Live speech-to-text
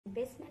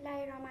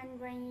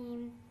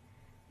Bismillahirrahmanirrahim.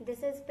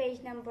 This is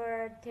page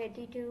number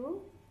 32.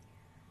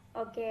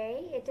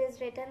 Okay, it is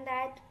written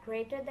that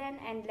greater than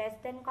and less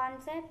than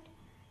concept.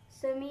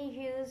 Sumi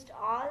used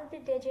all the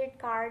digit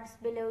cards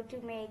below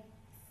to make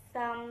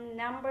some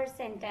number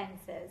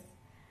sentences.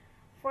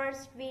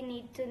 First, we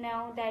need to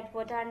know that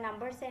what are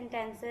number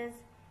sentences.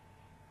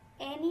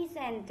 Any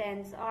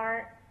sentence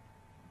or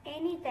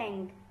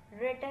anything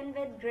written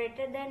with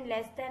greater than,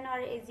 less than or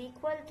is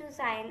equal to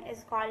sign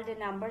is called a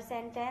number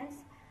sentence.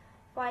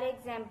 For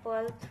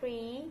example,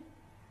 3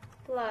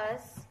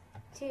 plus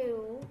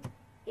 2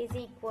 is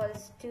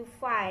equals to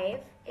 5.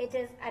 It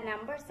is a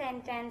number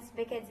sentence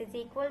because it's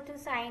equal to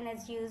sign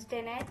is used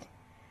in it.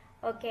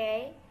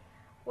 Okay,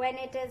 when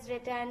it is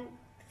written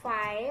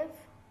 5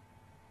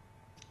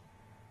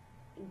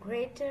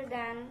 greater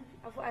than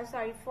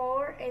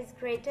 4 is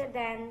greater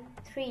than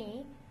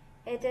 3,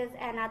 it is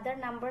another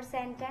number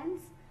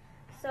sentence.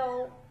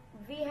 So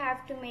we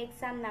have to make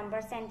some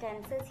number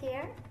sentences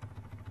here.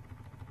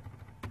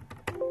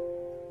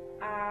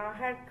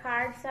 Her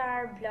cards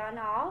are blown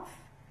off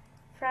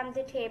from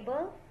the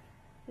table.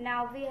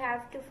 Now we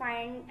have to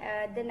find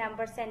the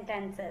number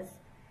sentences.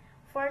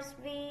 First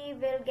we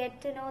will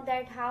get to know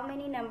that how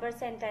many number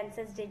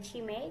sentences did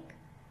she make.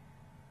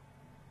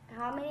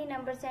 How many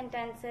number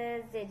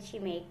sentences did she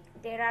make?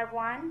 There are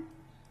 1,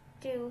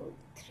 2,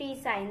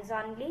 3 signs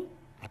only.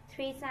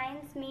 3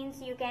 signs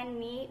means you can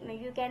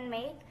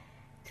make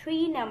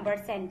 3 number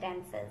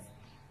sentences.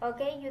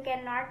 Okay, you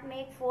cannot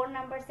make 4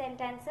 number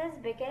sentences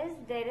because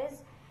there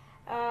is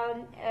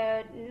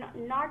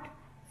not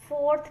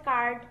fourth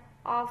card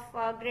of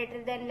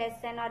greater than,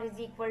 less than or is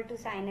equal to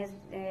sign is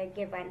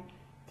given.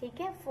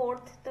 ठीक है,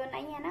 fourth तो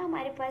नहीं है ना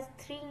हमारे पास,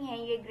 3 है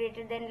ये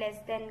greater than less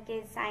than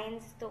के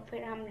साइंस, तो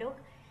फिर हम लोग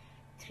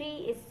 3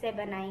 इससे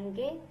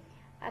बनाएंगे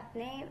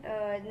अपने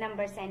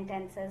number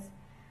sentences.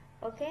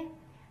 Okay,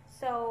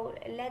 so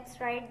let's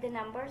write the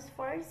numbers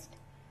first.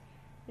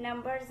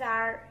 Numbers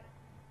are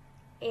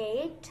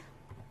 8,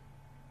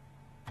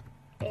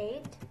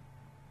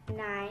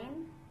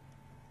 9,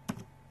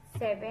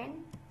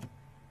 7,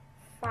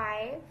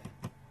 5,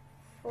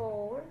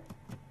 4,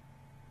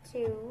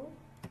 2,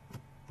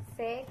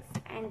 6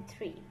 and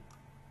 3.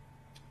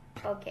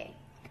 Okay,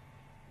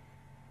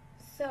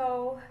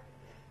 so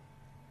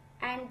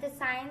and the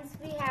signs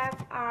we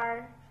have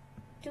are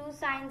 2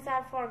 signs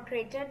are for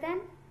greater than,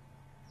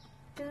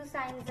 2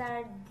 signs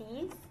are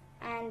these,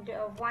 and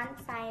 1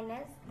 sign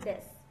is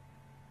this.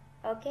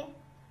 Okay,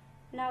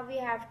 now we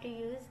have to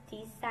use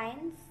these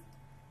signs.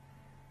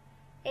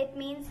 It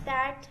means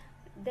that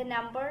the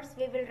numbers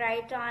we will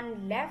write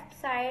on left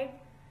side,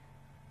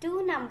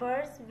 2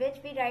 numbers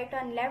which we write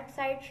on left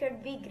side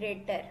should be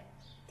greater.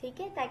 ठीक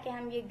है, ताकि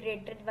हम ये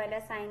greater वाला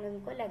sign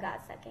उनको लगा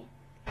सकें.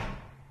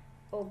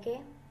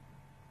 Okay,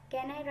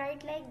 can I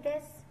write like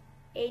this?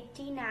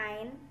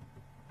 89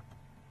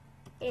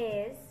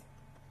 is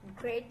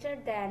greater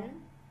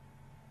than.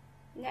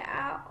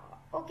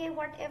 Okay,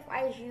 what if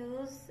I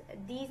use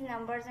these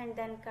numbers and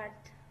then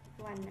cut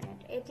 1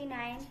 minute?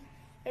 89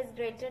 is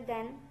greater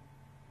than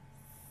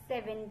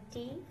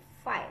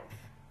 75.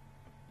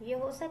 ये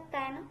हो सकता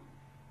है ना,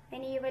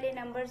 मैंने ये वाले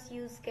numbers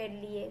use कर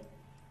लिए.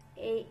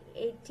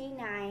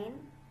 89,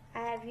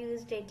 I have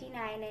used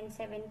 89 and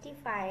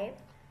 75,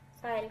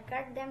 so I'll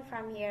cut them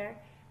from here,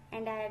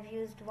 and I have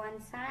used 1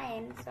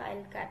 sign, so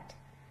I'll cut.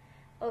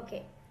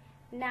 Okay,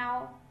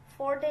 now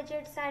 4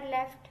 digits are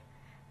left.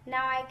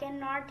 Now I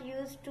cannot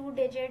use 2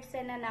 digits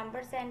in a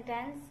number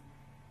sentence,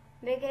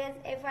 because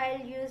if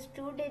I'll use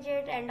 2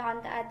 digit and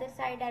on the other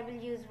side I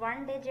will use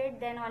 1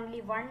 digit, then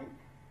only one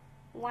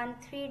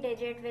 3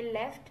 digit will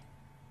left.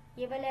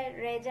 ये वाला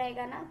रह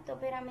जाएगा ना, तो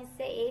फिर हम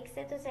इससे एक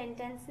से तो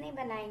सेंटेंस नहीं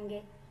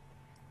बनाएंगे.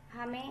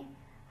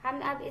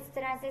 हम अब इस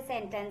तरह से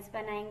सेंटेंस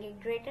बनाएंगे.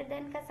 ग्रेटर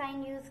देन का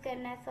साइन यूज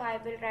करना है, सो I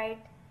will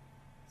write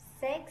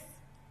 6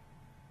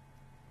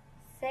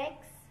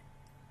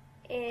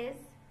 is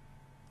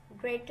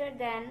greater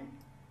than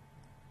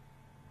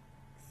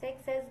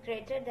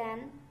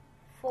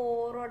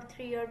 4 और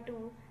 3 और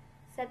 2,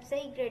 सबसे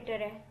ही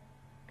ग्रेटर है.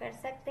 कर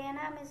सकते हैं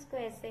ना हम इसको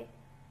ऐसे.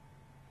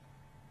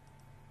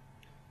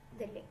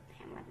 लिखते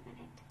हैं 1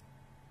 minute.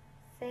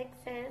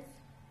 6 is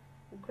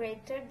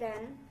greater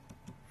than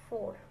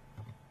 4.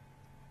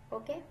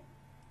 Okay,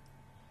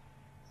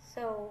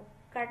 so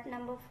cut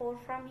number 4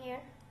 from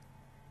here.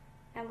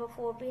 Number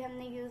 4 भी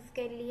हमने यूज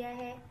कर लिया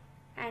है,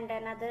 and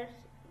another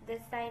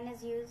this sign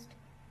is used.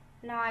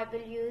 Now I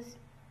will use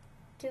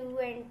 2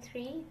 and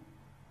 3.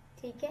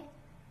 ठीक है,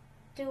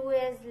 2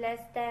 is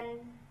less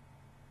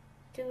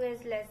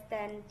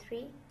than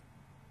 3.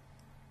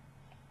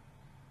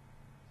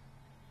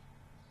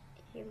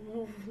 ये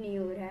मूव नहीं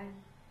हो रहा है.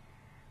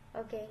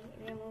 Okay,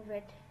 remove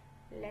it.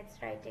 Let's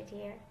write it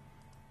here.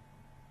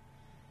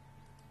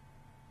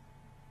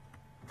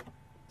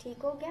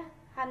 ठीक हो गया.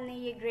 हमने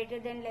ये ग्रेटर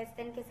देन, लेस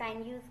देन के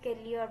साइन यूज कर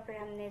लिए, और फिर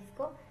हमने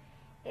इसको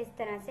इस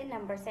तरह से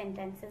नंबर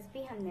सेंटेंसेस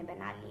भी हमने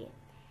बना लिए.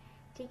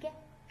 ठीक है.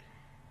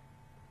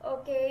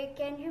 Okay,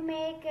 can you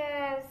make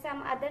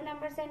some other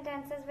number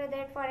sentences with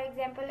it? For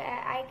example,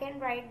 I can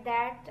write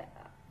that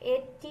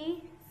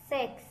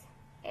 86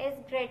 is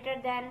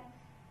greater than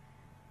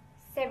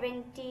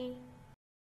 72.